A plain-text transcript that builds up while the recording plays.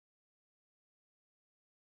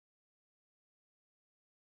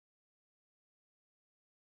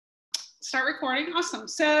Start recording. Awesome.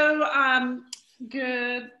 So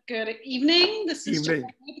good evening. This is Jesse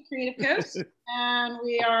at the Creative Coast, and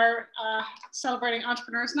we are celebrating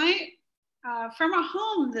Entrepreneurs Night from our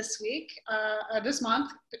home this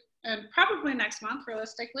month, and probably next month,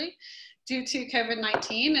 realistically, due to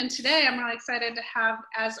COVID-19. And today I'm really excited to have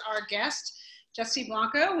as our guest Jesse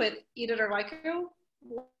Blanco with Eat It or Like It,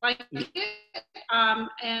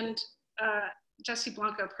 and Jesse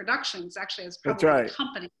Blanco Productions, actually, is probably That's right. a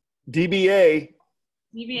company. DBA.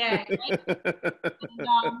 Right?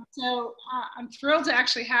 So I'm thrilled to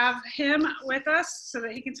actually have him with us so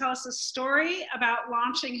that he can tell us a story about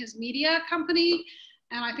launching his media company.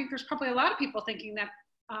 And I think there's probably a lot of people thinking that,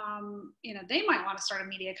 they might want to start a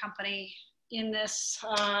media company in this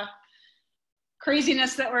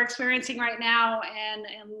craziness that we're experiencing right now. And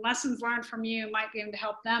lessons learned from you might be able to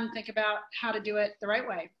help them think about how to do it the right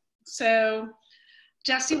way. So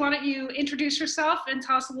Jesse, why don't you introduce yourself and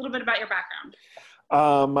tell us a little bit about your background?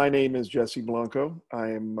 My name is Jesse Blanco. I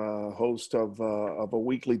am host of a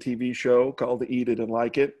weekly TV show called Eat It and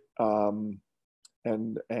Like It, and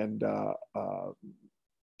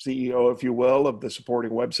CEO, if you will, of the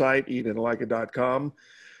supporting website, eatitandlikeit.com.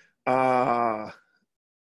 I'm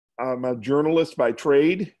a journalist by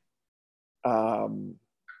trade,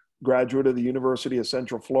 graduate of the University of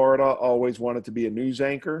Central Florida, always wanted to be a news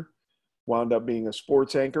anchor. Wound up being a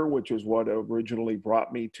sports anchor, which is what originally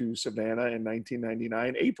brought me to Savannah in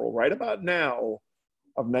 1999. April, right about now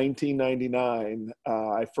of 1999,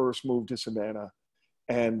 I first moved to Savannah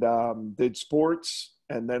and did sports,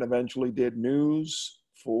 and then eventually did news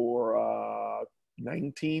for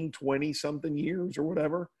 19, 20 something years or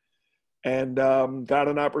whatever, and got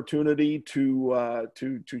an opportunity to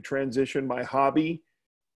transition my hobby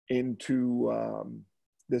into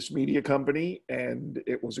this media company, and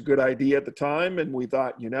it was a good idea at the time, and we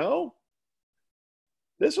thought,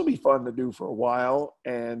 this will be fun to do for a while,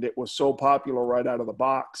 and it was so popular right out of the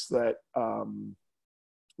box that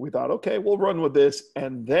we thought, okay, we'll run with this.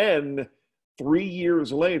 And then 4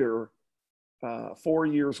 years later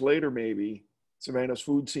maybe, Savannah's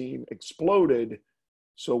food scene exploded,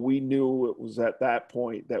 so we knew it was at that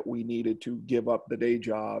point that we needed to give up the day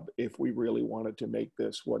job if we really wanted to make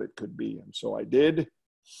this what it could be. And so I did.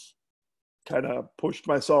 Kind of pushed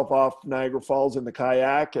myself off Niagara Falls in the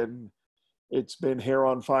kayak, and it's been hair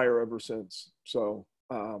on fire ever since. So,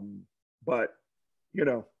 but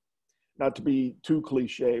not to be too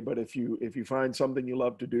cliche, but if you find something you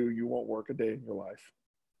love to do, you won't work a day in your life.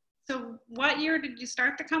 So what year did you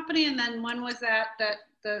start the company? And then when was that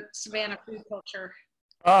the Savannah food culture?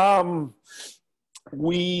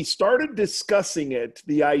 We started discussing it.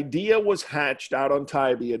 The idea was hatched out on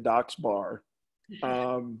Tybee at Doc's Bar.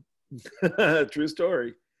 True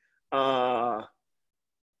story.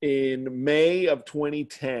 In May of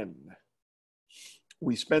 2010,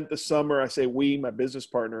 we spent the summer, I say we, my business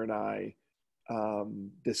partner and I,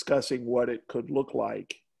 discussing what it could look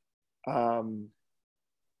like.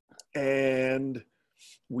 And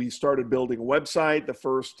we started building a website. The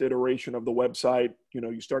first iteration of the website,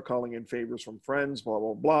 you start calling in favors from friends, blah,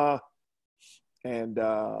 blah, blah. And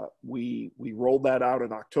we rolled that out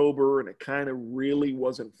in October, and it kind of really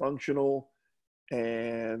wasn't functional.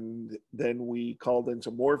 And then we called in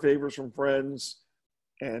some more favors from friends.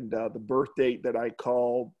 And the birth date that I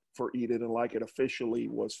called for Eat It and Like It officially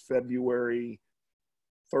was February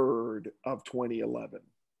 3rd of 2011,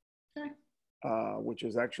 okay. Which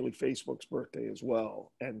is actually Facebook's birthday as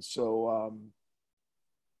well. And so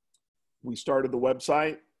we started the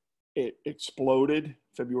website. It exploded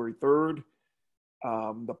February 3rd.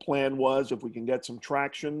 The plan was, if we can get some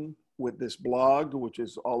traction with this blog, which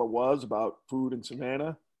is all it was, about food in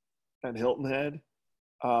Savannah and Hilton Head,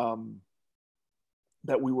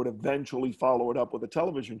 that we would eventually follow it up with a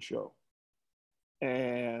television show.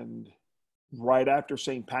 And right after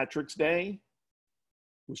St. Patrick's Day,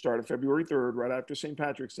 we started February 3rd, right after St.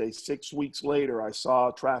 Patrick's Day. 6 weeks later, I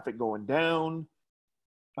saw traffic going down.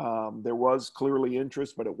 There was clearly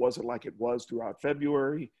interest, but it wasn't like it was throughout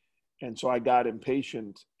February. And so I got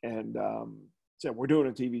impatient and said, we're doing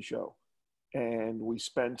a TV show. And we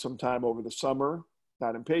spent some time over the summer,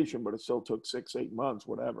 not impatient, but it still took 6-8 months,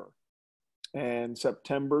 whatever. And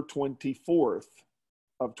September 24th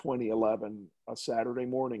of 2011, a Saturday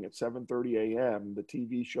morning at 7:30 a.m., the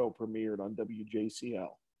TV show premiered on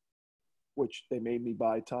WJCL, which they made me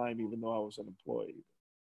buy time even though I was an employee.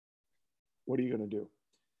 What are you going to do?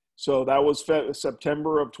 So that was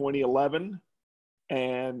September of 2011.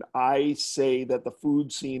 And I say that the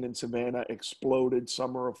food scene in Savannah exploded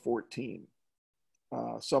summer of 14.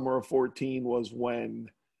 Summer of 14 was when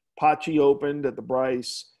Pachi opened at the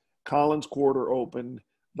Bryce, Collins Quarter opened,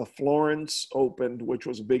 The Florence opened, which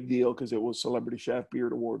was a big deal because it was Celebrity Chef,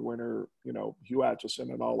 Beard Award winner, you know, Hugh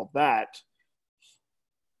Atchison and all of that.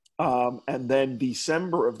 And then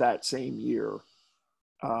December of that same year,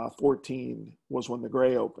 14, was when the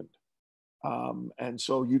Gray opened. And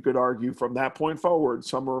so you could argue from that point forward,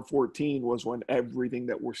 summer of 14 was when everything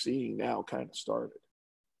that we're seeing now kind of started.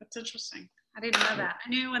 That's interesting. I didn't know that. I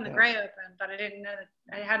knew when the Gray opened, but I didn't know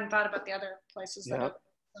that. I hadn't thought about the other places that opened.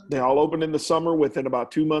 They all opened in the summer within about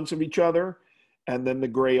 2 months of each other. And then the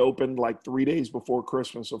Gray opened like 3 days before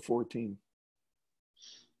Christmas of 14.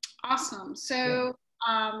 Awesome. So,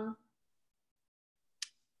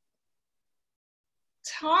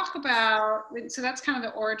 talk about, so that's kind of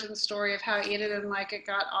the origin story of how Eat It and Like It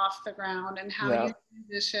got off the ground, and how you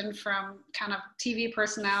transitioned from kind of TV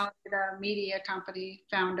personality to media company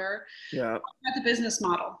founder. Yeah. Talk about the business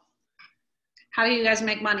model. How do you guys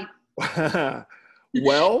make money?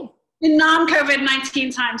 Well, in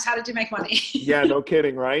non-COVID-19 times, how did you make money? Yeah, no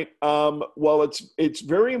kidding, right? Well, it's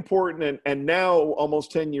very important, and now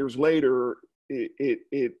almost 10 years later,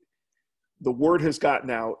 the word has gotten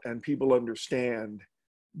out and people understand.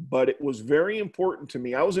 But it was very important to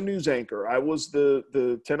me. I was a news anchor. I was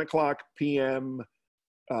the 10 o'clock p.m.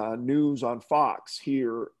 News on Fox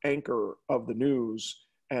here, anchor of the news.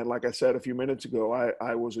 And like I said a few minutes ago,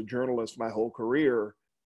 I was a journalist my whole career.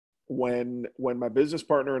 When my business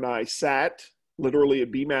partner and I sat literally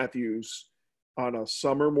at B. Matthews on a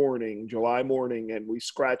summer morning, July morning, and we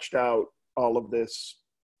scratched out all of this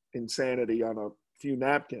insanity on a few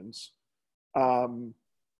napkins,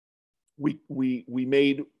 we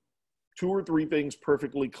made 2 or 3 things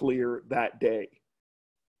perfectly clear that day.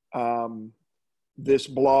 This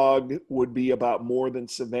blog would be about more than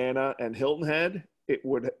Savannah and Hilton Head. It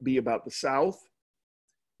would be about the South.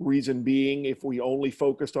 Reason being, if we only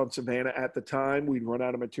focused on Savannah at the time, we'd run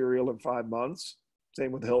out of material in 5 months.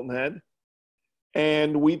 Same with Hilton Head.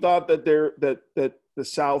 And we thought that that the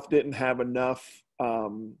South didn't have enough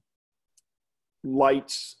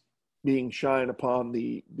lights being shined upon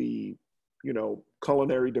the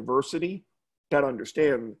culinary diversity. Got to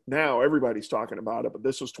understand, now everybody's talking about it, but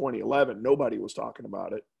this was 2011. Nobody was talking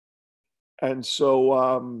about it. And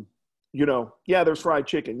so, there's fried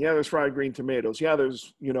chicken. Yeah, there's fried green tomatoes. Yeah,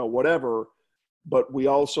 there's, whatever. But we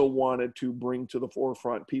also wanted to bring to the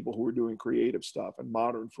forefront people who were doing creative stuff and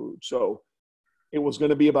modern food. So it was going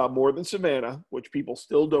to be about more than Savannah, which people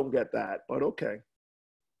still don't get that, but okay.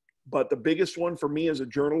 But the biggest one for me as a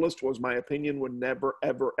journalist was my opinion would never,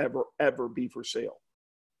 ever, ever, ever be for sale.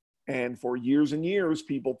 And for years and years,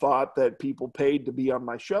 people thought that people paid to be on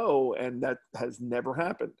my show, and that has never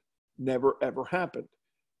happened. Never, ever happened.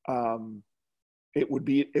 It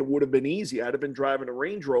would have been easy. I'd have been driving a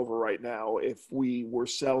Range Rover right now if we were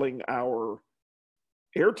selling our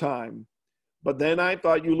airtime. But then I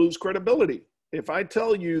thought you lose credibility. If I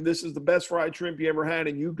tell you this is the best fried shrimp you ever had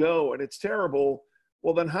and you go and it's terrible,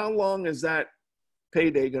 well, then how long is that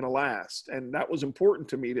payday going to last? And that was important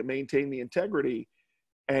to me, to maintain the integrity.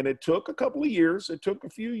 And it took a couple of years. It took a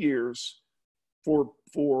few years for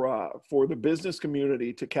the business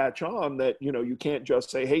community to catch on that, you can't just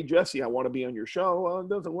say, hey, Jesse, I want to be on your show. Well, it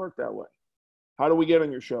doesn't work that way. How do we get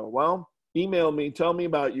on your show? Well, email me, tell me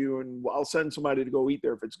about you, and I'll send somebody to go eat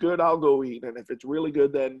there. If it's good, I'll go eat. And if it's really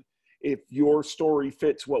good, then if your story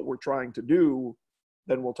fits what we're trying to do,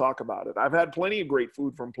 then we'll talk about it. I've had plenty of great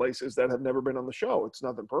food from places that have never been on the show. It's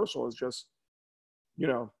nothing personal. It's just,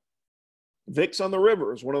 Vic's on the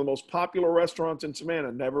River is one of the most popular restaurants in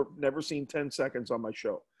Savannah. Never seen 10 seconds on my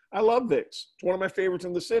show. I love Vic's. It's one of my favorites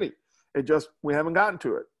in the city. We haven't gotten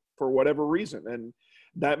to it for whatever reason. And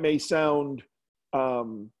that may sound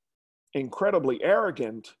incredibly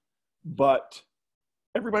arrogant, but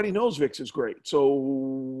everybody knows Vic's is great. So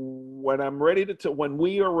when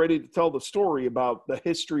we are ready to tell the story about the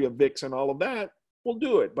history of Vic's and all of that, we'll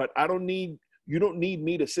do it. But you don't need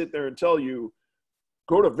me to sit there and tell you,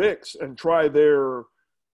 go to Vic's and try their,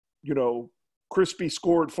 crispy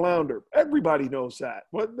scored flounder. Everybody knows that,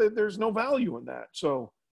 but there's no value in that.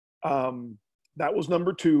 So that was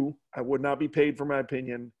number 2. I would not be paid for my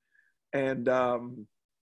opinion. And I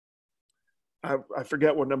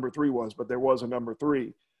forget what number 3 was, but there was a number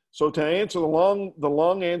 3. So to answer the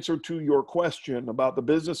long answer to your question about the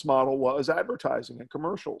business model was advertising and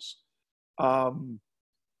commercials.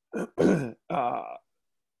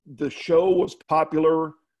 The show was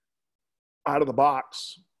popular out of the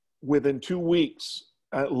box within 2 weeks,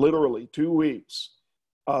 literally 2 weeks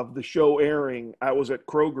of the show airing. I was at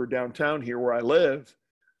Kroger downtown here where I live,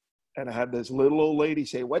 and I had this little old lady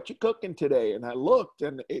say, "What you cooking today?" And I looked,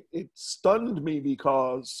 and it stunned me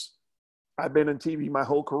because I've been in TV my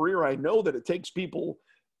whole career. I know that it takes people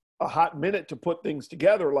a hot minute to put things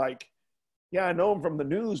together. Like, yeah, I know him from the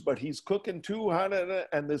news, but he's cooking too.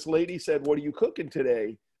 And this lady said, "What are you cooking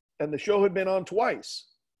today?" And the show had been on twice.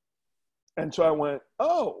 And so I went,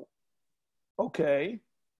 "Oh, okay."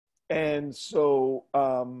 And so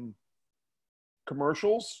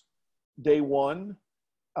commercials, day one.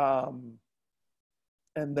 And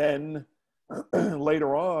then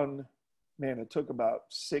later on, man, it took about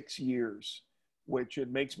 6 years, which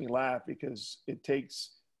it makes me laugh because it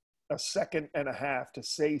takes a second and a half to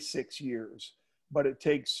say 6 years, but it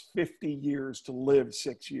takes 50 years to live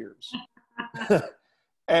 6 years.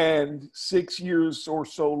 And 6 years or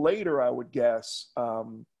so later, I would guess,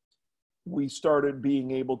 we started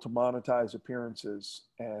being able to monetize appearances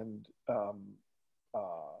and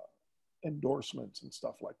endorsements and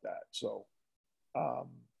stuff like that. So,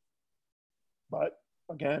 but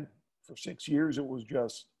again, for 6 years, it was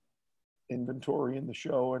just inventory in the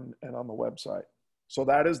show and on the website. So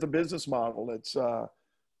that is the business model.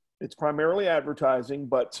 It's primarily advertising,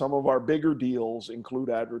 but some of our bigger deals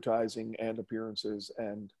include advertising and appearances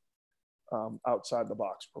and outside the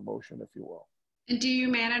box promotion, if you will. And do you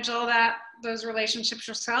manage all those relationships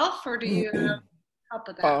yourself, or do you help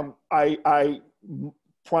with that? I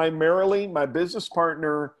primarily, my business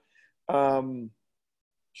partner,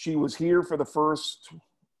 she was here for the first,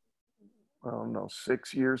 I don't know,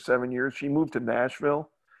 6 years, 7 years. She moved to Nashville.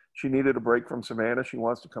 She needed a break from Savannah. She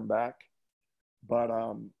wants to come back, but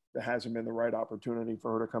it hasn't been the right opportunity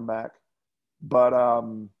for her to come back. But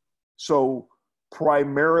so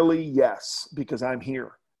primarily, yes, because I'm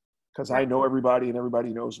here, because I know everybody and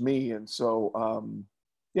everybody knows me. And so,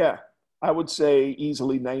 yeah, I would say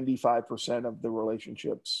easily 95% of the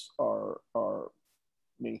relationships are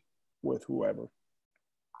me with whoever,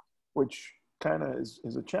 which kind of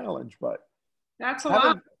is a challenge, but that's a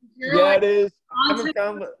lot. It is. I haven't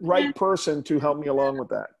found the right person to help me along with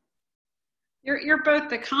that. You're both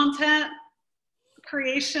the content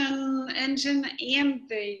creation engine and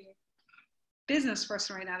the business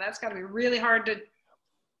person right now. That's got to be really hard to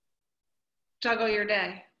juggle your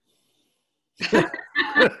day. That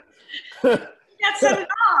said it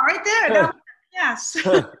all right there. Yes.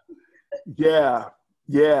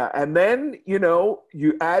 Yeah. And then,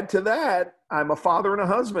 you add to that, I'm a father and a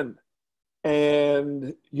husband.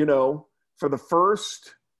 And, for the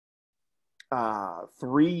first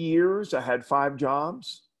 3 years, I had 5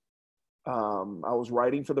 jobs. I was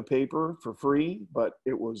writing for the paper for free, but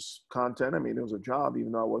it was content. I mean, it was a job,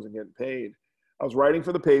 even though I wasn't getting paid. I was writing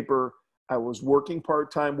for the paper. I was working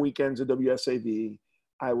part-time weekends at WSAV.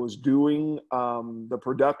 I was doing the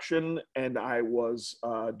production, and I was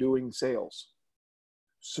doing sales.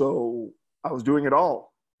 So I was doing it all.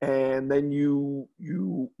 And then you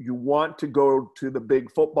want to go to the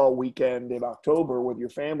big football weekend in October with your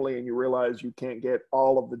family, and you realize you can't get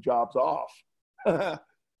all of the jobs off.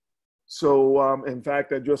 So, in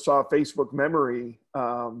fact, I just saw a Facebook memory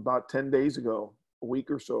about 10 days ago, a week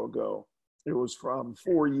or so ago. It was from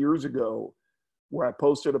 4 years ago, where I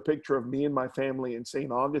posted a picture of me and my family in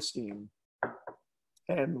St. Augustine.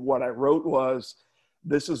 And what I wrote was,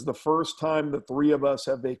 this is the first time the 3 of us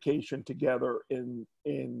have vacationed together in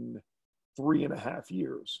 3.5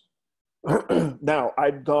 years. Now,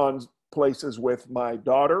 I'd gone places with my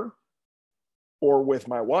daughter or with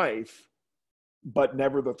my wife, but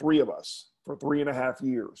never the 3 of us for 3.5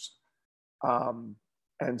 years.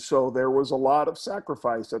 And so there was a lot of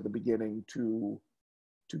sacrifice at the beginning to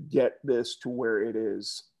get this to where it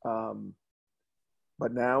is.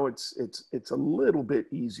 But now it's a little bit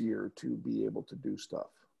easier to be able to do stuff.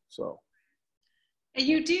 So. And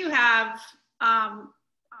you do have, I'll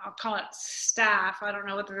call it staff. I don't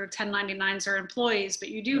know whether they're 1099s or employees, but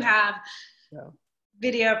you do have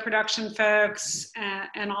video production folks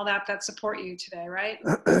and all that support you today, right?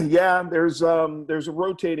 Yeah, there's a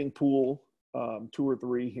rotating pool, 2 or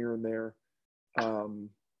 3 here and there,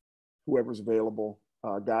 whoever's available.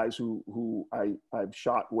 Guys who I've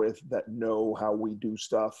shot with that know how we do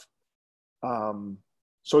stuff.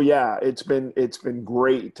 So yeah, it's been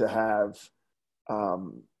great to have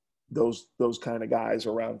those kind of guys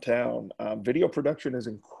around town. Video production is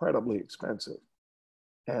incredibly expensive,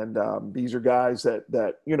 and these are guys that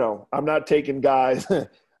I'm not taking guys on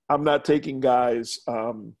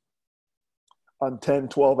 10,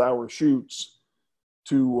 12-hour shoots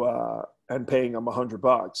to and paying them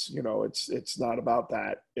 $100. It's not about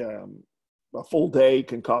that. A full day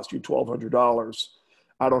can cost you $1,200.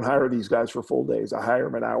 I don't hire these guys for full days. I hire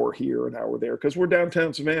them an hour here, an hour there, because we're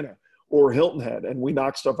downtown Savannah or Hilton Head, and we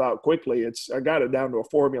knock stuff out quickly. I got it down to a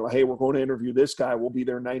formula. Hey, we're going to interview this guy. We'll be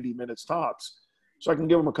there 90 minutes tops. So I can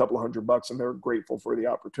give them a couple of $100, and they're grateful for the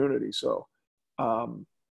opportunity. So,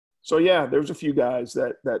 So yeah, there's a few guys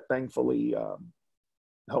that thankfully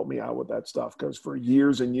helped me out with that stuff, because for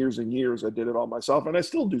years and years and years I did it all myself, and I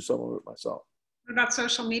still do some of it myself. What about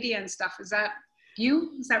social media and stuff? Is that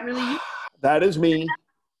you? Is that really you? That is me.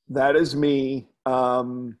 That is me.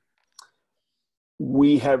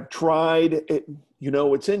 We have tried it. You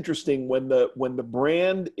know, it's interesting when the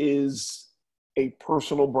brand is a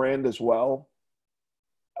personal brand as well.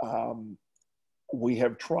 We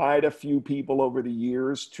have tried a few people over the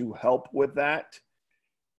years to help with that,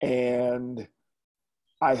 and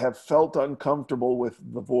I have felt uncomfortable with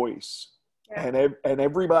the voice. Yeah. And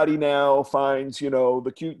everybody now finds, you know,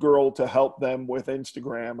 the cute girl to help them with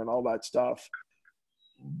Instagram and all that stuff.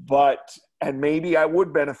 But, and maybe I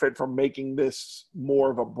would benefit from making this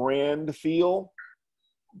more of a brand feel.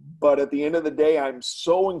 But at the end of the day, I'm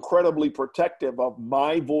so incredibly protective of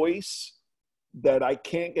my voice that I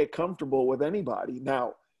can't get comfortable with anybody.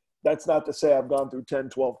 Now, that's not to say I've gone through 10,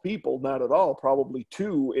 12 people, not at all, probably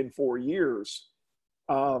 2 in 4 years.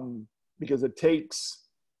 Because it takes,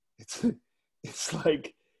 it's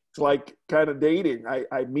like kind of dating.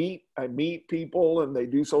 I meet people and they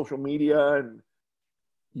do social media, and,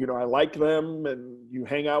 you know, I like them, and you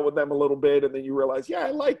hang out with them a little bit, and then you realize, yeah, I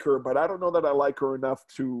like her, but I don't know that I like her enough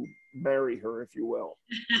to marry her, if you will.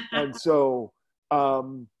 And so,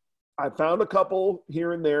 I found a couple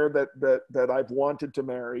here and there that I've wanted to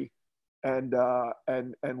marry, and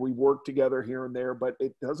we work together here and there, but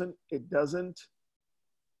it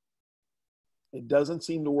doesn't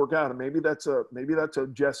seem to work out. And maybe that's a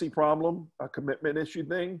Jesse problem, a commitment issue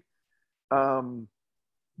thing.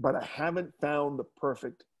 But I haven't found the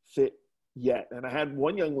perfect fit yet. And I had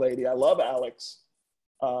one young lady, I love Alex.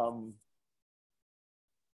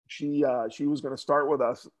 She was going to start with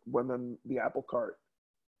us when then the apple cart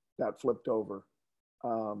got flipped over.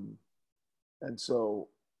 And so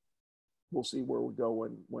we'll see where we go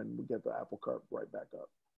when we get the apple cart right back up.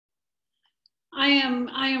 I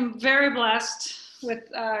am very blessed with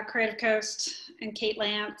Creative Coast and Kate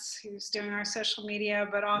Lance, who's doing our social media,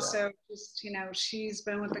 but also just, you know, she's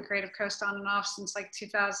been with the Creative Coast on and off since like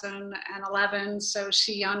 2011. So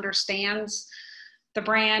she understands the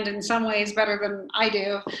brand in some ways better than I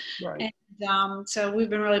do. Right. And so we've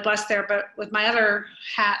been really blessed there. But with my other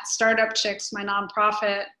hat, Startup Chicks, my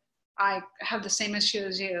nonprofit, I have the same issue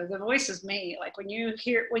as you. The voice is me. Like when you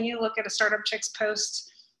look at a Startup Chicks post,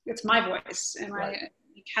 it's my voice, and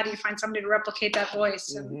how do you find somebody to replicate that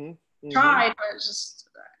voice? And tried, but just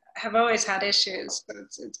have always had issues. But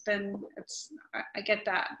I get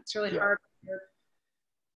that. It's really hard.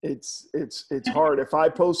 It's hard. If I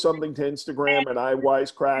post something to Instagram and I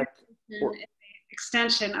wisecrack,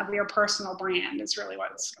 extension of your personal brand is really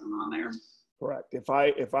what's going on there. Correct. If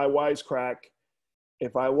I wisecrack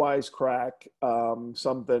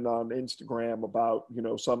something on Instagram about, you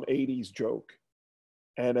know, some 80s joke,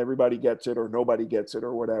 and everybody gets it or nobody gets it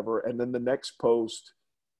or whatever, and then the next post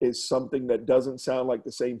is something that doesn't sound like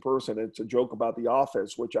the same person. It's a joke about The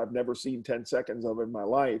Office, which I've never seen 10 seconds of in my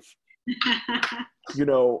life. You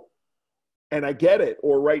know, and I get it.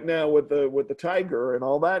 Or right now with the tiger and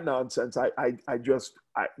all that nonsense, I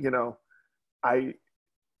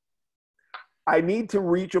need to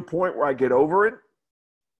reach a point where I get over it,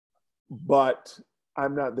 but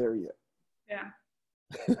I'm not there yet. Yeah.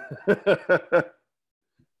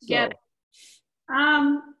 Yeah.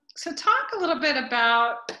 So talk a little bit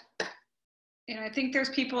about, you know, I think there's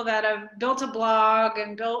people that have built a blog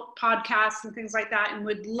and built podcasts and things like that and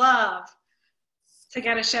would love to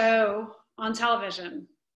get a show on television.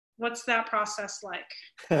 What's that process like?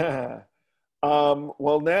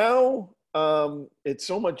 Well, now it's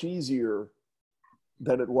so much easier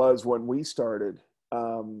than it was when we started.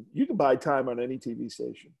 You can buy time on any TV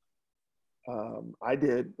station. I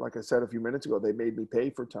did, like I said a few minutes ago, they made me pay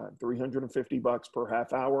for time, $350 per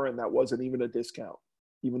half hour, and that wasn't even a discount,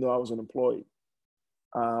 even though I was an employee.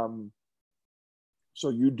 So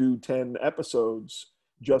you do 10 episodes,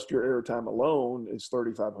 just your airtime alone is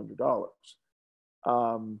 $3,500.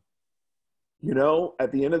 You know,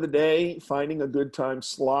 at the end of the day, finding a good time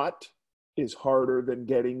slot is harder than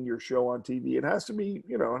getting your show on TV. It has to be,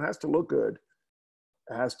 you know, it has to look good.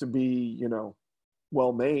 It has to be, you know,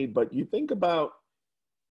 well made. But you think about,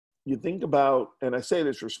 and I say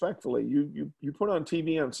this respectfully, you put on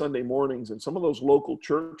TV on Sunday mornings, and some of those local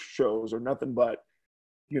church shows are nothing but,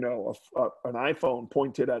 you know, an iPhone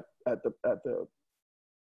pointed at the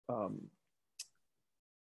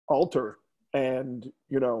altar, and,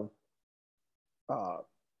 you know,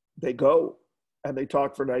 they go and they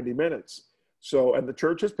talk for 90 minutes. So, and the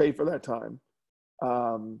churches pay for that time.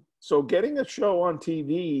 So getting a show on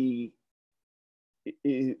TV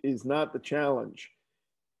is not the challenge.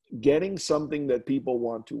 getting something that people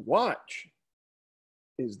want to watch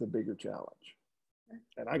is the bigger challenge.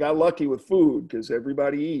 And I got lucky with food because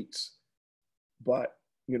everybody eats. But,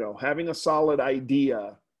 you know, having a solid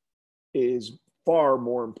idea is far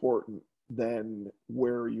more important than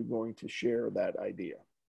where are you going to share that idea.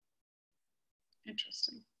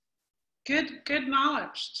 Interesting. Good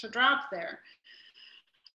knowledge to drop there.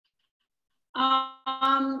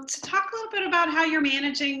 To talk a little bit about how you're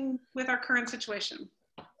managing with our current situation.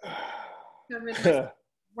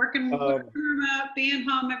 Working remote, being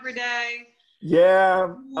home every day. Yeah.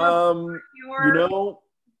 You know,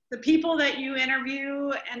 the people that you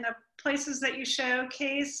interview and the places that you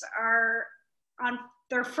showcase are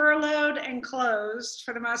they're furloughed and closed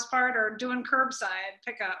for the most part, or doing curbside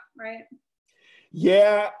pickup, right?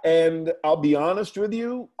 Yeah, and I'll be honest with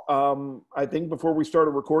you. I think before we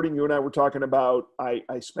started recording, you and I were talking about, I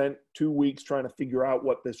spent 2 weeks trying to figure out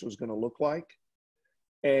what this was going to look like.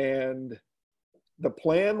 And the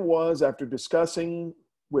plan was, after discussing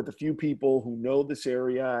with a few people who know this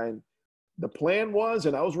area, and the plan was,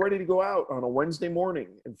 and I was ready to go out on a Wednesday morning.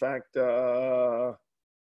 In fact,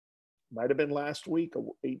 might have been last week,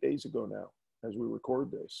 8 days ago now, as we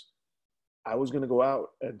record this. I was going to go out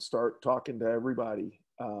and start talking to everybody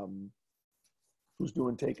who's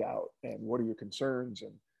doing takeout and what are your concerns,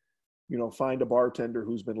 and, you know, find a bartender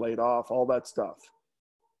who's been laid off, all that stuff.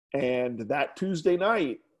 And that Tuesday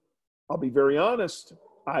night, I'll be very honest,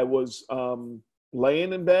 I was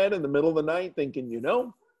laying in bed in the middle of the night thinking, you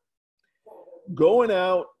know, going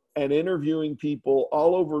out and interviewing people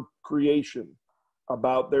all over creation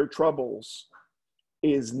about their troubles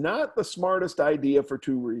is not the smartest idea for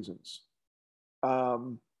 2 reasons.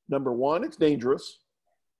 Number one, it's dangerous.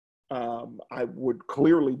 I would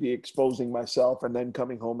clearly be exposing myself and then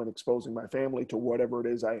coming home and exposing my family to whatever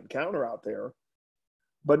it is I encounter out there.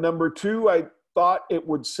 But number two, I thought it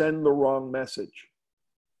would send the wrong message.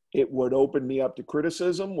 It would open me up to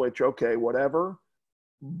criticism, which, okay, whatever.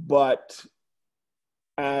 But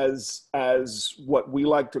as what we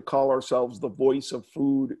like to call ourselves, the voice of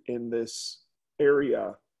food in this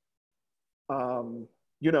area,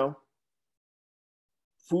 you know,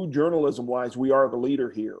 food journalism wise, we are the leader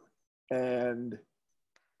here. And,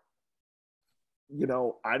 you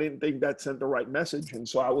know, I didn't think that sent the right message. And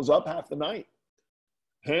so I was up half the night,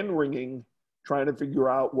 hand wringing, trying to figure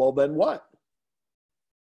out, well, then what?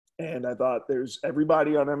 And I thought, there's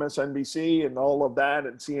everybody on MSNBC and all of that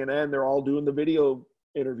and CNN, they're all doing the video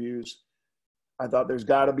interviews. I thought there's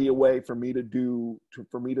got to be a way for me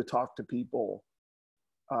to talk to people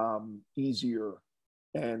easier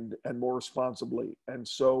and more responsibly. And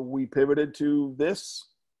so we pivoted to this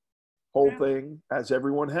whole thing, as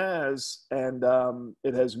everyone has, and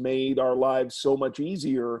it has made our lives so much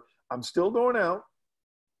easier. I'm still going out.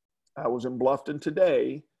 I was in Bluffton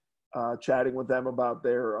today, chatting with them about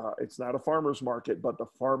their, it's not a farmer's market, but the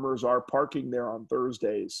farmers are parking there on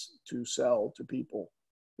Thursdays to sell to people,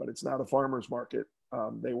 but it's not a farmer's market.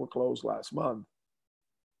 They were closed last month.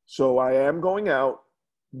 So I am going out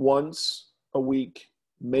once a week,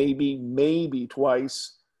 maybe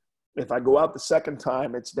twice. If I go out the second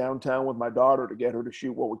time, it's downtown with my daughter to get her to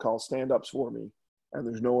shoot what we call stand-ups for me. And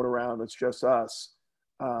there's no one around, it's just us.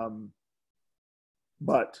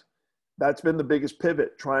 But that's been the biggest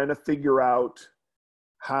pivot, trying to figure out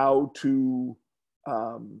how to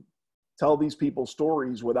tell these people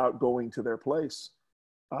stories without going to their place.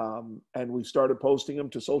 And we started posting them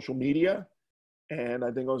to social media. And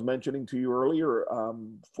I think I was mentioning to you earlier,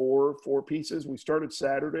 four pieces. We started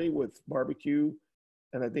Saturday with barbecue,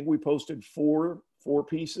 and I think we posted four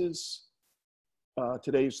pieces.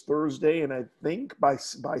 Today's Thursday, and I think by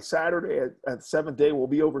Saturday at the 7th day, we'll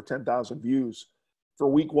be over 10,000 views for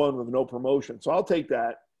week 1 with no promotion. So I'll take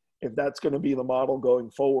that if that's going to be the model going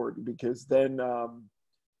forward, because then,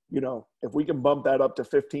 you know, if we can bump that up to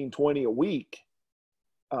 15, 20 a week,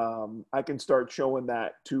 I can start showing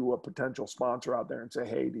that to a potential sponsor out there and say,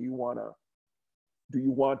 hey, do you want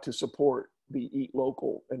to support the Eat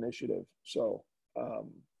Local initiative? So,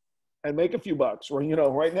 and make a few bucks. Or, you know,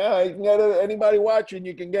 right now, you can get anybody watching,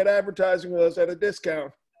 you can get advertising with us at a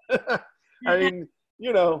discount. I mean,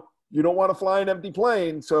 you know, you don't want to fly an empty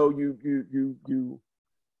plane, so you do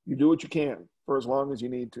what you can for as long as you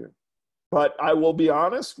need to. But I will be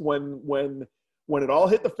honest, when it all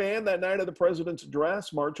hit the fan that night of the president's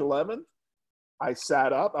address, March 11th, I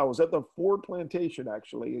sat up. I was at the Ford Plantation,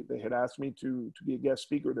 actually. They had asked me to be a guest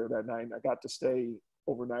speaker there that night. And I got to stay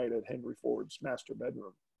overnight at Henry Ford's master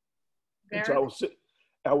bedroom. And so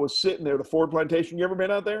I was sitting there, the Ford Plantation. You ever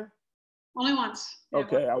been out there? Only once.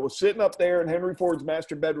 Okay. I was sitting up there in Henry Ford's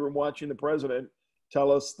master bedroom watching the president tell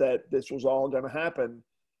us that this was all going to happen.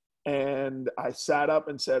 And I sat up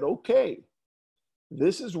and said, okay,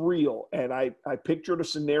 this is real. And I pictured a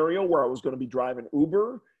scenario where I was going to be driving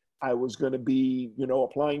Uber. I was going to be,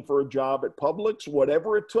 applying for a job at Publix,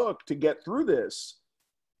 whatever it took to get through this.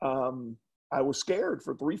 I was scared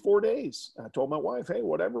for 3-4 days. I told my wife, hey,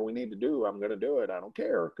 whatever we need to do, I'm going to do it. I don't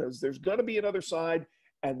care, because there's going to be another side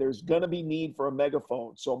and there's going to be need for a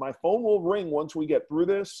megaphone. So my phone will ring once we get through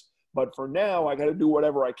this. But for now, I got to do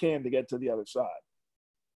whatever I can to get to the other side.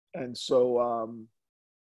 And so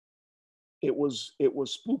it was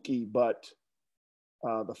spooky, but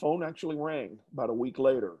the phone actually rang about a week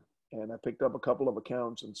later, and I picked up a couple of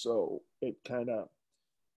accounts. And so it kind of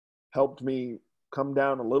helped me come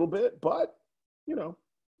down a little bit, but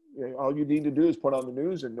all you need to do is put on the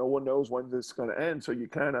news, and no one knows when this is going to end. So you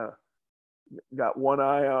kind of got one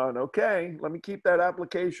eye on, okay, let me keep that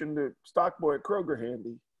application to Stockboy at Kroger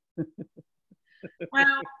handy.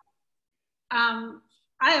 Well,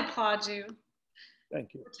 I applaud you.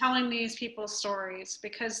 Thank you. For telling these people's stories,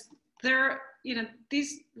 because they're,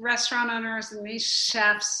 these restaurant owners and these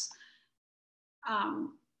chefs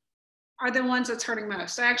are the ones that's hurting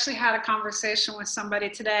most. I actually had a conversation with somebody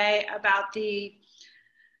today about the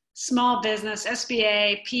small business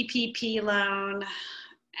SBA PPP loan,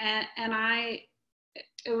 and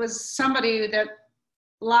it was somebody that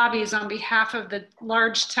lobbies on behalf of the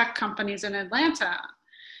large tech companies in Atlanta,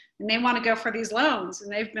 and they want to go for these loans,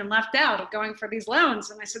 and they've been left out of going for these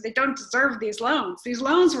loans. And I said, they don't deserve these loans. These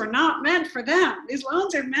loans were not meant for them. These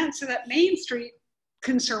loans are meant so that Main Street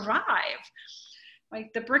can survive.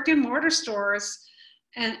 Like the brick and mortar stores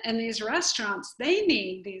and these restaurants, they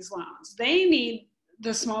need these loans. They need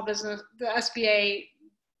the small business, the SBA,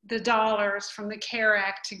 the dollars from the CARE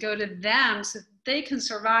Act to go to them so they can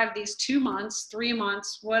survive these 2 months, 3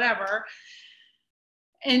 months, whatever,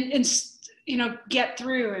 and get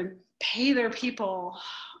through and pay their people.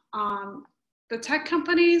 The tech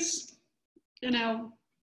companies, get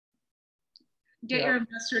your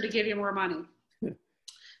investor to give you more money.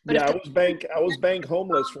 But I was bank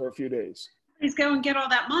homeless for a few days. Please go and get all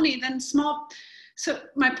that money. Then so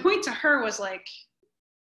my point to her was like,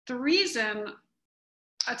 the reason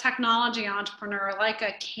a technology entrepreneur like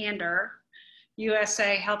a Candor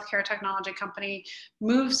USA healthcare technology company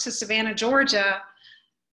moves to Savannah, Georgia,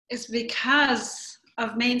 is because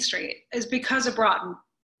of Main Street, is because of Broughton,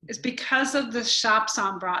 is because of the shops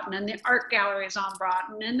on Broughton and the art galleries on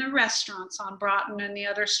Broughton and the restaurants on Broughton and the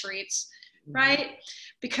other streets, right?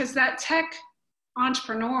 Because that tech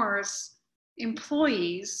entrepreneurs,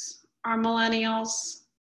 employees are millennials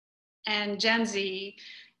and Gen Z,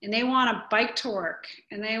 and they want to bike to work,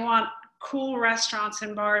 and they want cool restaurants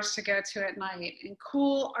and bars to go to at night, and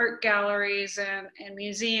cool art galleries and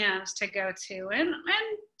museums to go to, and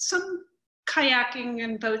some kayaking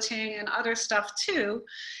and boating and other stuff too,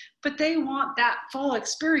 but they want that full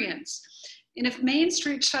experience. And if Main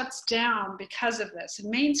Street shuts down because of this, and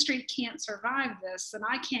Main Street can't survive this, then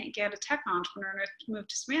I can't get a tech entrepreneur to move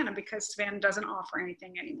to Savannah, because Savannah doesn't offer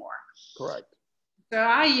anything anymore. Correct. So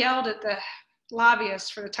I yelled at the lobbyists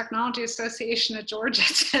for the Technology Association of Georgia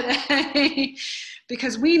today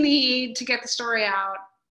because we need to get the story out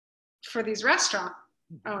for these restaurant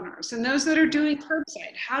owners and those that are doing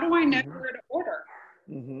curbside. How do I know where to order?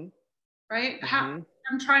 Right? I'm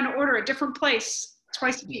trying to order a different place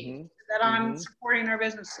twice a week that I'm supporting their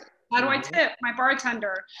businesses. How do I tip my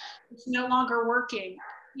bartender who's no longer working,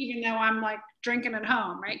 even though I'm like drinking at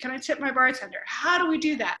home, right? Can I tip my bartender? How do we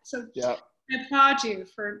do that? So I applaud you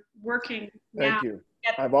for working. Thank you.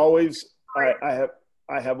 I have always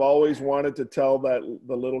wanted to tell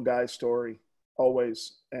the little guy story,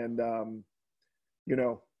 always. And,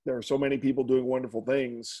 there are so many people doing wonderful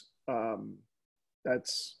things.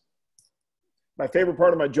 That's my favorite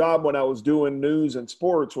part of my job when I was doing news and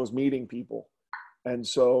sports, was meeting people. And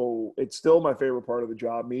so it's still my favorite part of the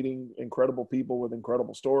job, meeting incredible people with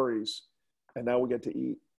incredible stories. And now we get to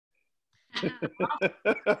eat.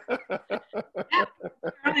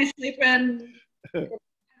 I sleep in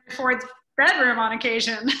Ford's bedroom on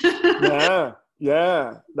occasion.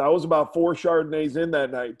 Yeah. That was about 4 Chardonnays in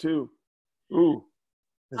that night too. Ooh,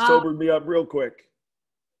 it sobered me up real quick.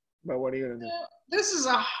 But what are you gonna do? This is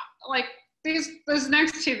those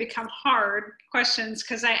next two become hard questions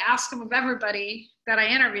because I ask them of everybody that I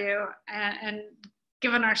interview, and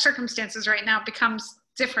given our circumstances right now, it becomes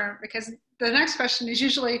different, because the next question is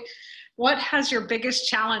usually, what has your biggest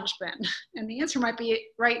challenge been? And the answer might be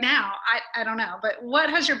right now, I don't know, but what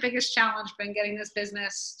has your biggest challenge been getting this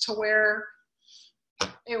business to where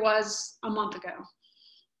it was a month ago?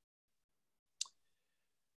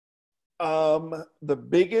 The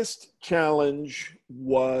biggest challenge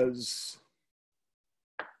was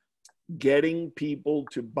getting people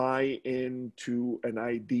to buy into an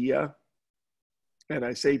idea. And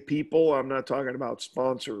I say people, I'm not talking about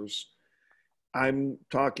sponsors. I'm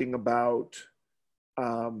talking about,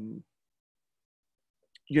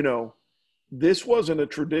 you know, this wasn't a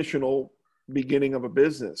traditional beginning of a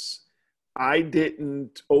business. I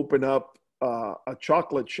didn't open up a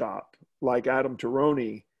chocolate shop like Adam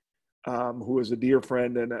Tironi, who is a dear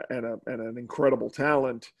friend and an incredible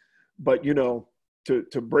talent. But, you know,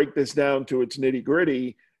 to break this down to its nitty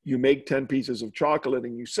gritty, you make 10 pieces of chocolate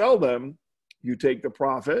and you sell them, you take the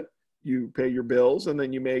profit, you pay your bills, and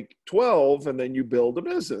then you make 12 and then you build a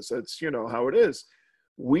business. That's, you know, how it is.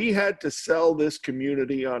 We had to sell this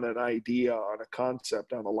community on an idea, on a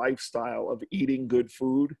concept, on a lifestyle of eating good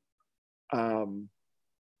food.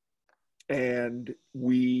 And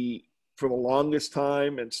we, for the longest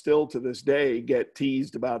time and still to this day, get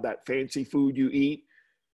teased about that fancy food you eat.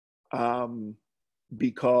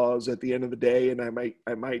 Because at the end of the day, and I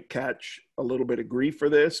might catch a little bit of grief for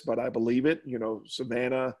this, but I believe it, you know,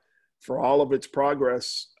 Savannah, for all of its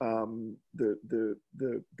progress, the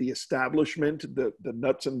establishment, the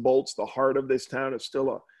nuts and bolts, the heart of this town is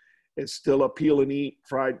still a peel and eat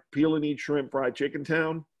shrimp fried chicken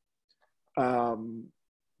town.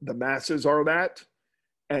 The masses are that.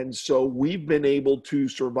 And so we've been able to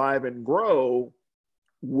survive and grow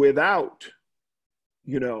without,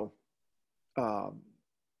 you know,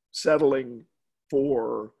 settling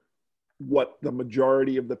for what the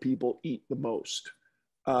majority of the people eat the most.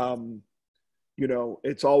 You know,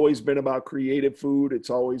 it's always been about creative food. It's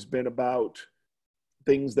always been about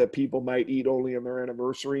things that people might eat only on their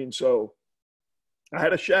anniversary. And so I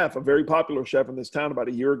had a chef, a very popular chef in this town about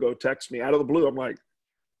a year ago, text me out of the blue. I'm like,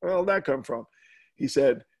 where did that come from? He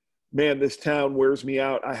said, man, this town wears me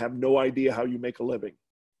out. I have no idea how you make a living.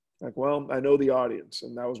 Like, well, I know the audience.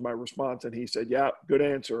 And that was my response. And he said, yeah, good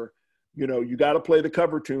answer. You know, you got to play the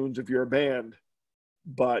cover tunes if you're a band.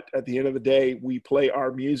 But at the end of the day, we play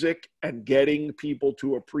our music, and getting people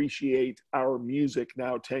to appreciate our music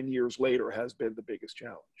now 10 years later has been the biggest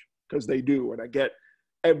challenge, because they do. And I get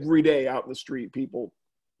every day out in the street, people,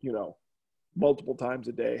 you know, multiple times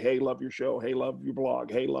a day, hey, love your show. Hey, love your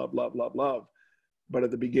blog. Hey, love, love, love, love. But at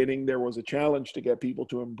the beginning, there was a challenge to get people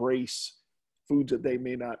to embrace foods that they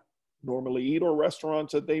may not normally eat or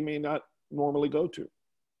restaurants that they may not normally go to.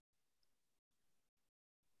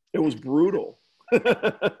 It was brutal.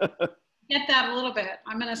 Get that a little bit.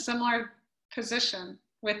 I'm in a similar position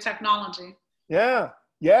with technology. Yeah.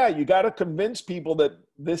 You got to convince people that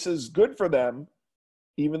this is good for them,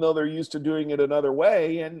 even though they're used to doing it another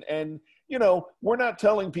way. And you know, we're not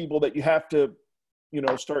telling people that you have to, you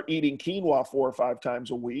know, start eating quinoa 4 or 5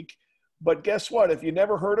 times a week. But guess what? If you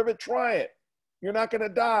never heard of it, try it. You're not going to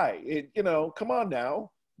die. You know, come on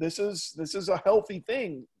now. This is a healthy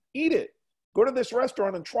thing. Eat it. Go to this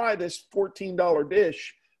restaurant and try this $14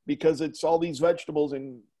 dish because it's all these vegetables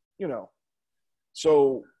and, you know,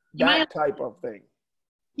 so that type of thing.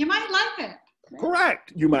 You might like it.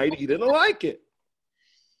 Correct. You might eat it and like it.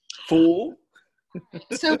 Fool.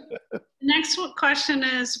 So next question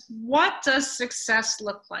is, what does success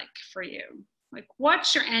look like for you? Like,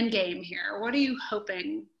 what's your end game here? What are you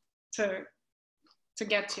hoping to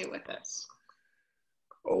get to with this?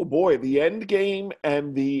 Oh boy, the end game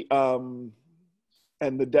and the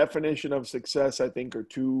definition of success, I think, are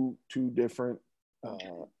two different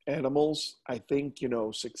animals. I think, you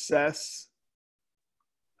know, success.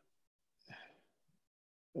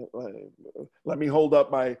 Let me hold up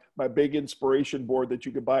my big inspiration board that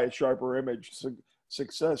you could buy at Sharper Image.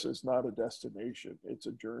 Success is not a destination; it's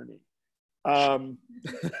a journey. But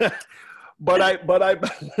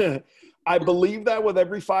I believe that with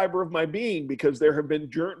every fiber of my being, because there have been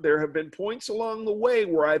points along the way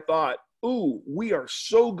where I thought, ooh, we are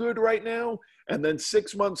so good right now. And then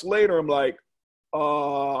 6 months later, I'm like,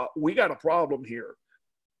 we got a problem here.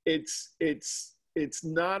 It's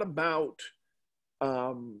not about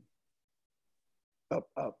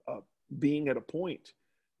being at a point.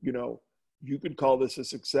 You know, you could call this a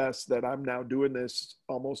success that I'm now doing this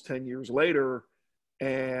almost 10 years later,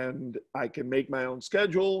 and I can make my own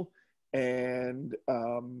schedule, and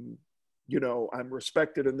you know, I'm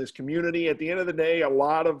respected in this community. At the end of the day, a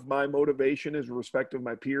lot of my motivation is respect of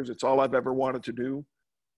my peers. It's all I've ever wanted to do.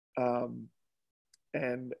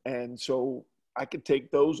 And so I could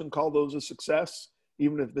take those and call those a success.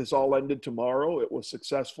 Even if this all ended tomorrow, it was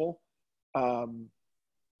successful. You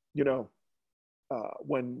know,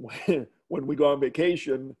 when we go on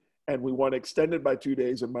vacation and we want to extend it by 2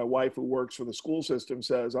 days, and my wife, who works for the school system,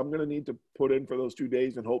 says, I'm going to need to put in for those 2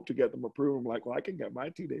 days and hope to get them approved. I'm like, well, I can get my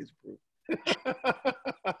 2 days approved.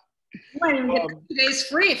 might even get 2 days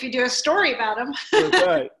free if you do a story about him. That's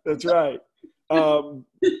right. That's right.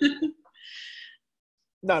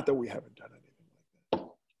 Not that we haven't done anything like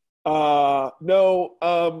that.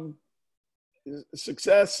 No,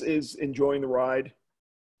 success is enjoying the ride.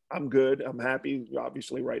 I'm good. I'm happy.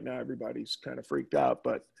 Obviously, right now, everybody's kind of freaked out,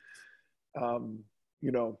 but,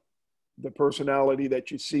 you know, the personality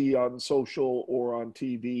that you see on social or on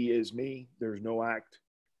TV is me. There's no act.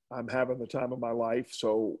 I'm having the time of my life.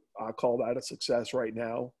 So I call that a success right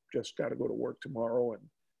now. Just got to go to work tomorrow and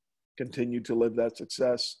continue to live that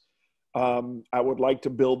success. I would like to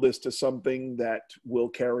build this to something that will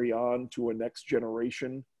carry on to a next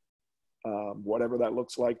generation, whatever that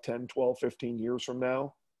looks like 10, 12, 15 years from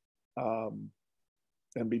now,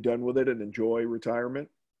 and be done with it and enjoy retirement.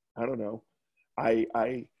 I don't know. I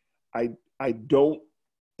don't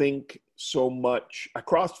think so much. I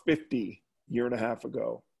crossed 50 a year and a half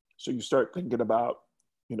ago. So you start thinking about,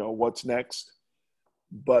 you know, what's next.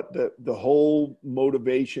 But the whole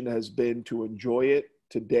motivation has been to enjoy it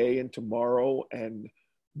today and tomorrow, and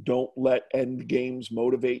don't let end games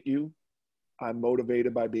motivate you. I'm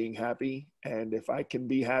motivated by being happy. And if I can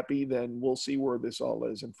be happy, then we'll see where this all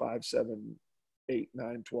is in 5, 7, 8,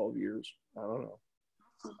 9, 12 years. I don't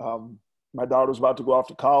know. My daughter's about to go off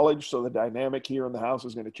to college, so the dynamic here in the house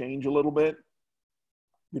is going to change a little bit.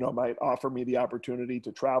 You know, might offer me the opportunity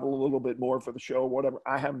to travel a little bit more for the show, whatever.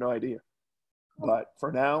 I have no idea. But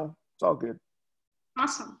for now, it's all good.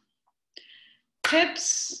 Awesome.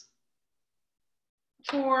 Tips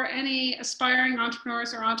for any aspiring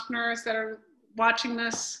entrepreneurs or entrepreneurs that are watching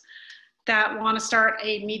this that want to start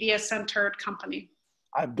a media-centered company?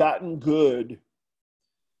 I've gotten good.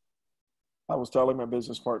 I was telling my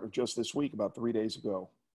business partner just this week, about 3 days ago,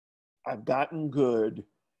 I've gotten good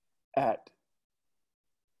at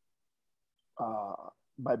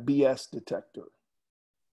my BS detector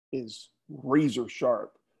is razor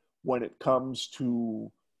sharp when it comes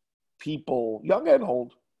to people, young and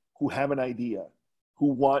old, who have an idea,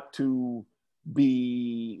 who want to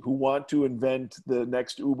invent the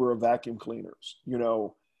next Uber of vacuum cleaners. You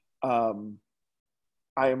know,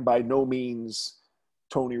 I am by no means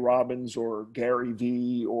Tony Robbins or Gary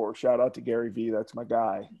V, or shout out to Gary V. That's my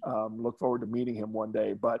guy. Look forward to meeting him one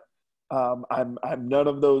day. But I'm none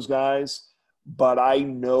of those guys. But I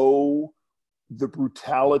know the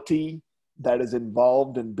brutality that is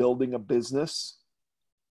involved in building a business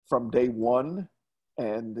from day one.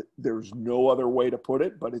 And there's no other way to put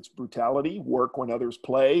it, but it's brutality. Work when others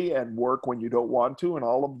play and work when you don't want to. And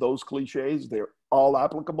all of those cliches, they're all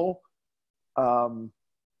applicable. So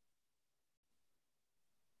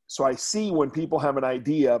I see when people have an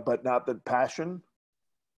idea, but not the passion.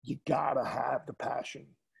 You gotta have the passion.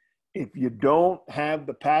 If you don't have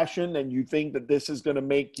the passion and you think that this is going to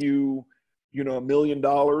make you, you know, $1 million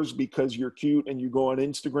because you're cute and you go on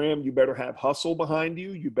Instagram, you better have hustle behind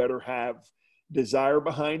you. You better have desire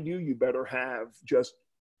behind you. You better have just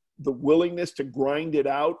the willingness to grind it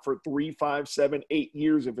out for 3, 5, 7, 8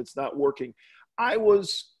 years if it's not working. I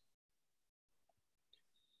was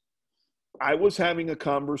having a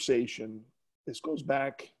conversation. This goes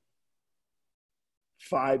back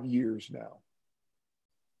 5 years now.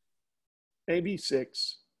 Maybe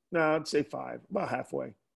 6. No, I'd say 5, about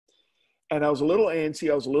halfway. And I was a little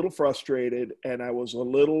antsy. I was a little frustrated. And I was a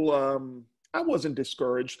little, I wasn't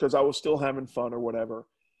discouraged because I was still having fun or whatever.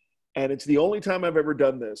 And it's the only time I've ever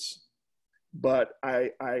done this. But I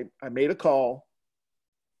made a call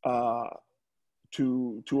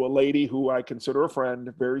to a lady who I consider a friend,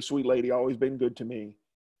 a very sweet lady, always been good to me.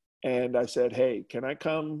 And I said, hey, can I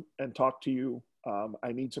come and talk to you?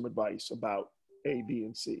 I need some advice about A, B,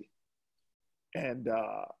 and C. And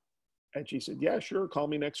she said, yeah, sure. Call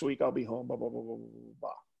me next week. I'll be home, blah, blah, blah, blah, blah, blah.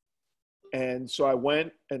 And so I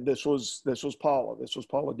went, and this was Paula. This was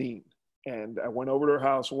Paula Dean. And I went over to her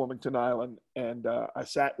house in Wilmington Island, and I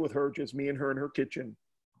sat with her, just me and her in her kitchen,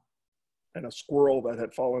 and a squirrel that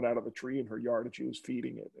had fallen out of a tree in her yard, and she was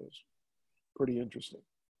feeding it. It was pretty interesting.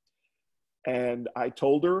 And I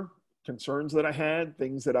told her concerns that I had,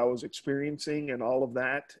 things that I was experiencing, and all of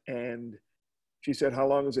that. And she said, how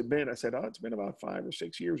long has it been? I said, oh, it's been about 5 or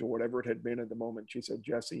 6 years or whatever it had been at the moment. She said,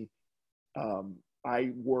 Jesse,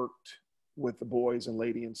 I worked with the boys and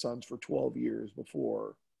Lady and Sons for 12 years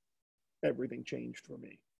before everything changed for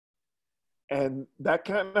me. And that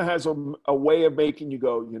kind of has a way of making you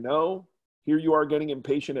go, you know, here you are getting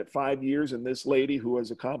impatient at 5 years, and this lady who has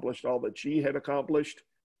accomplished all that she had accomplished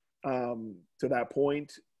to that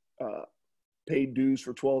point, paid dues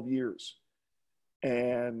for 12 years.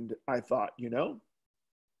 And I thought, you know,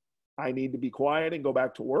 I need to be quiet and go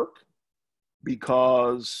back to work,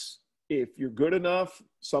 because if you're good enough,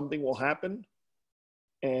 something will happen.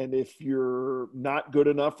 And if you're not good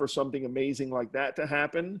enough for something amazing like that to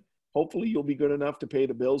happen, hopefully you'll be good enough to pay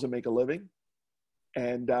the bills and make a living.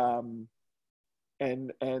 And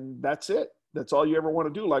that's it. That's all you ever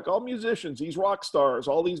want to do. Like all musicians, these rock stars,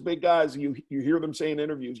 all these big guys, you hear them say in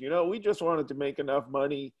interviews, you know, we just wanted to make enough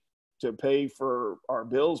money to pay for our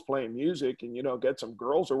bills playing music and, you know, get some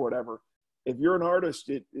girls or whatever. If you're an artist,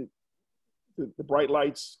 the bright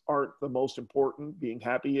lights aren't the most important. Being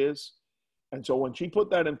happy is. And so when she put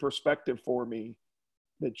that in perspective for me,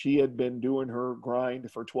 that she had been doing her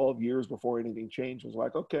grind for 12 years before anything changed, was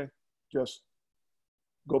like, okay, just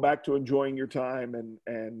go back to enjoying your time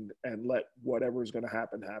and let whatever is going to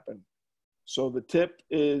happen. So the tip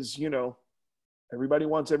is, you know, everybody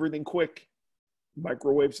wants everything quick,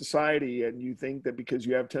 microwave society. And you think that because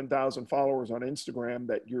you have 10,000 followers on Instagram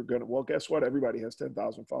that you're going to, well, guess what? Everybody has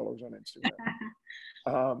 10,000 followers on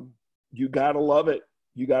Instagram. You got to love it.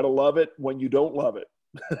 You got to love it when you don't love it.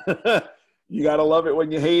 You got to love it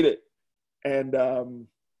when you hate it. And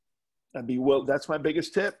that's my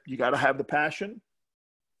biggest tip. You got to have the passion.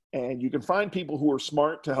 And you can find people who are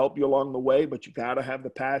smart to help you along the way, but you got to have the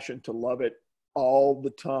passion to love it all the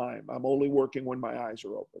time. I'm only working when my eyes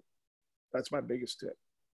are open. That's my biggest tip.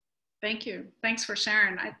 Thank you. Thanks for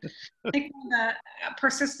sharing. I think that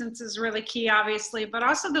persistence is really key, obviously, but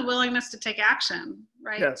also the willingness to take action,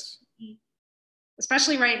 right? Yes.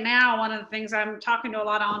 Especially right now, one of the things I'm talking to a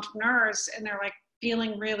lot of entrepreneurs and they're like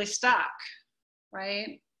feeling really stuck,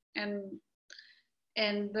 right?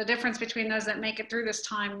 And the difference between those that make it through this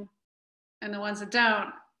time and the ones that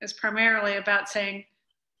don't is primarily about saying,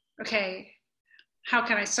 okay, how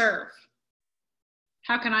can I serve?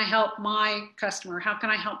 How can I help my customer? How can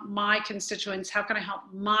I help my constituents? How can I help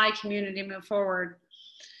my community move forward?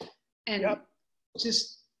 And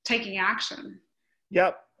just taking action.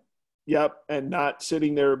 Yep. And not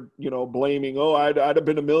sitting there, you know, blaming, oh, I'd have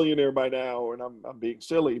been a millionaire by now. And I'm being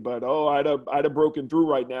silly, but, oh, I'd have broken through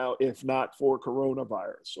right now if not for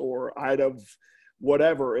coronavirus, or I'd have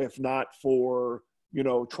whatever, if not for, you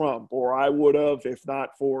know, Trump, or I would have, if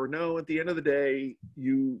not for, no, at the end of the day,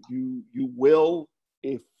 you will,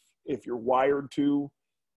 if you're wired to,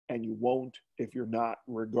 and you won't if you're not,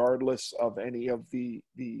 regardless of any of the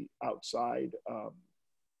outside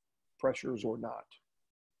pressures or not.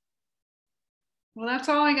 Well, that's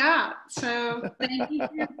all I got. So thank you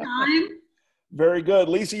for your time. Very good.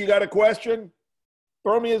 Lisa, you got a question?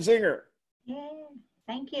 Throw me a zinger. Yeah,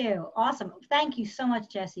 thank you. Awesome. Thank you so much,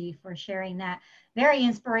 Jesse, for sharing that. Very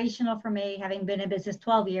inspirational for me, having been in business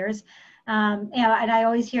 12 years. You know, and I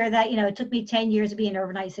always hear that, you know, it took me 10 years to be an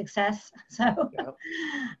overnight success. So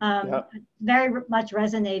very much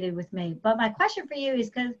resonated with me. But my question for you is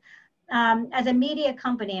because as a media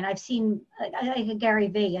company, and I've seen like Gary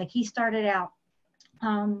Vee, like he started out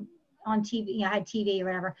on TV, you know, had TV or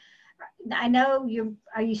whatever. I know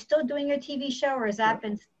are you still doing your TV show, or has that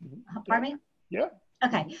been, pardon me? Yeah.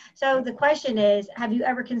 Okay. So the question is, have you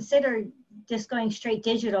ever considered just going straight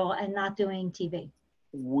digital and not doing TV?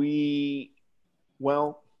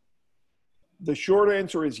 Well, the short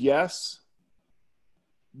answer is yes,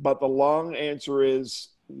 but the long answer is,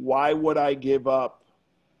 why would I give up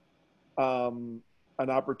an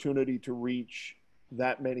opportunity to reach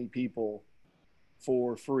that many people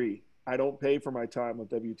for free? I don't pay for my time with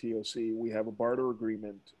WTOC. We have a barter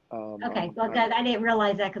agreement. Okay, well, I didn't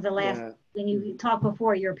realize that because when you talked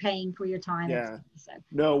before, you're paying for your time. Yeah.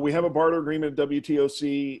 No, we have a barter agreement at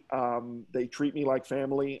WTOC. They treat me like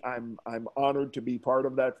family. I'm honored to be part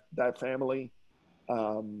of that family.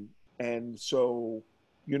 And so,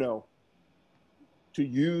 you know, to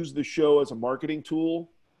use the show as a marketing tool,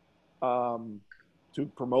 to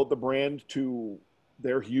promote the brand to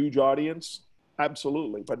their huge audience,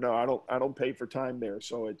 absolutely. But no, I don't pay for time there.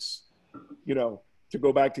 So it's, you know, to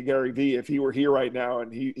go back to Gary Vee, if he were here right now,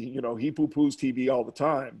 and he you know, he poo-poos TV all the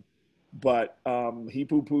time, but he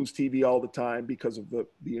poo-poos TV all the time because of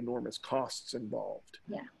the enormous costs involved.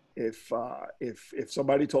 Yeah. If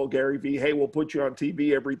somebody told Gary Vee, hey, we'll put you on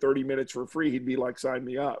TV every 30 minutes for free, he'd be like, sign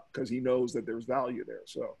me up, because he knows that there's value there.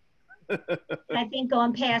 So I think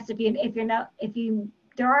going past,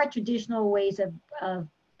 there are traditional ways of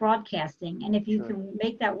broadcasting, and if you can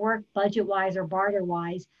make that work budget-wise or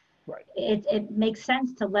barter-wise, right, it makes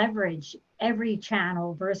sense to leverage every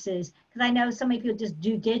channel versus, because I know so many people just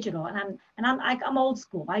do digital, and I'm old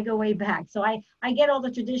school. I go way back, so I get all the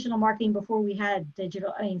traditional marketing before we had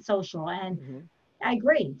digital, social, and I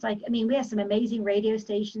agree. It's like, I mean, we have some amazing radio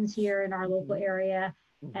stations here in our local area,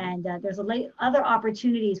 Mm-hmm. And there's other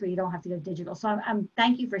opportunities where you don't have to go digital. So I'm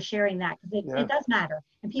thank you for sharing that, because it does matter.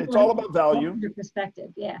 And people, it's all about value. Your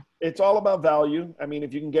perspective. Yeah. It's all about value. I mean,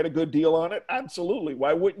 if you can get a good deal on it, absolutely.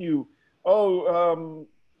 Why wouldn't you?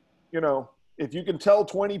 You know, if you can tell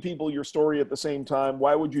 20 people your story at the same time,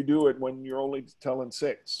 why would you do it when you're only telling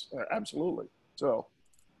 6? Absolutely. So.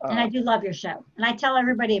 And I do love your show, and I tell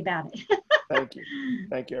everybody about it. Thank you.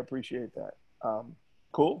 Thank you. I appreciate that.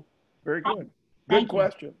 Cool. Very good. Thank Good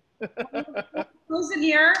question. Close it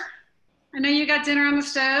here. I know you got dinner on the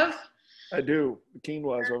stove. I do. The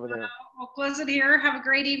quinoa is over there. We'll close it here. Have a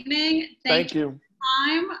great evening. Thank you.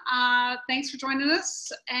 Thanks for joining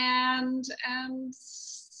us, and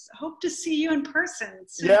hope to see you in person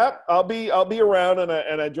soon. Yeah, I'll be around, and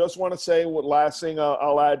I just want to say, what last thing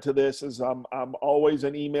I'll add to this is I'm always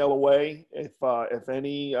an email away. If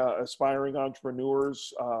any aspiring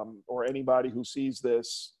entrepreneurs or anybody who sees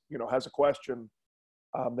this, you know, has a question,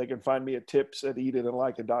 they can find me at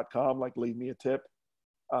tips@eatitandlikeit.com. Like, leave me a tip.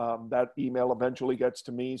 That email eventually gets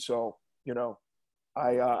to me, so you know,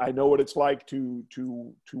 I know what it's like to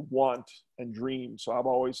want and dream. So I'm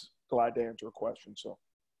always glad to answer a question. So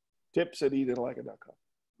tips@eatitandlikeit.com.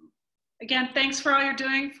 Again, thanks for all you're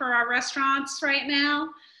doing for our restaurants right now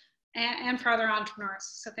and for other entrepreneurs.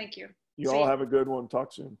 So thank you. You all have a good one.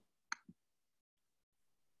 Talk soon.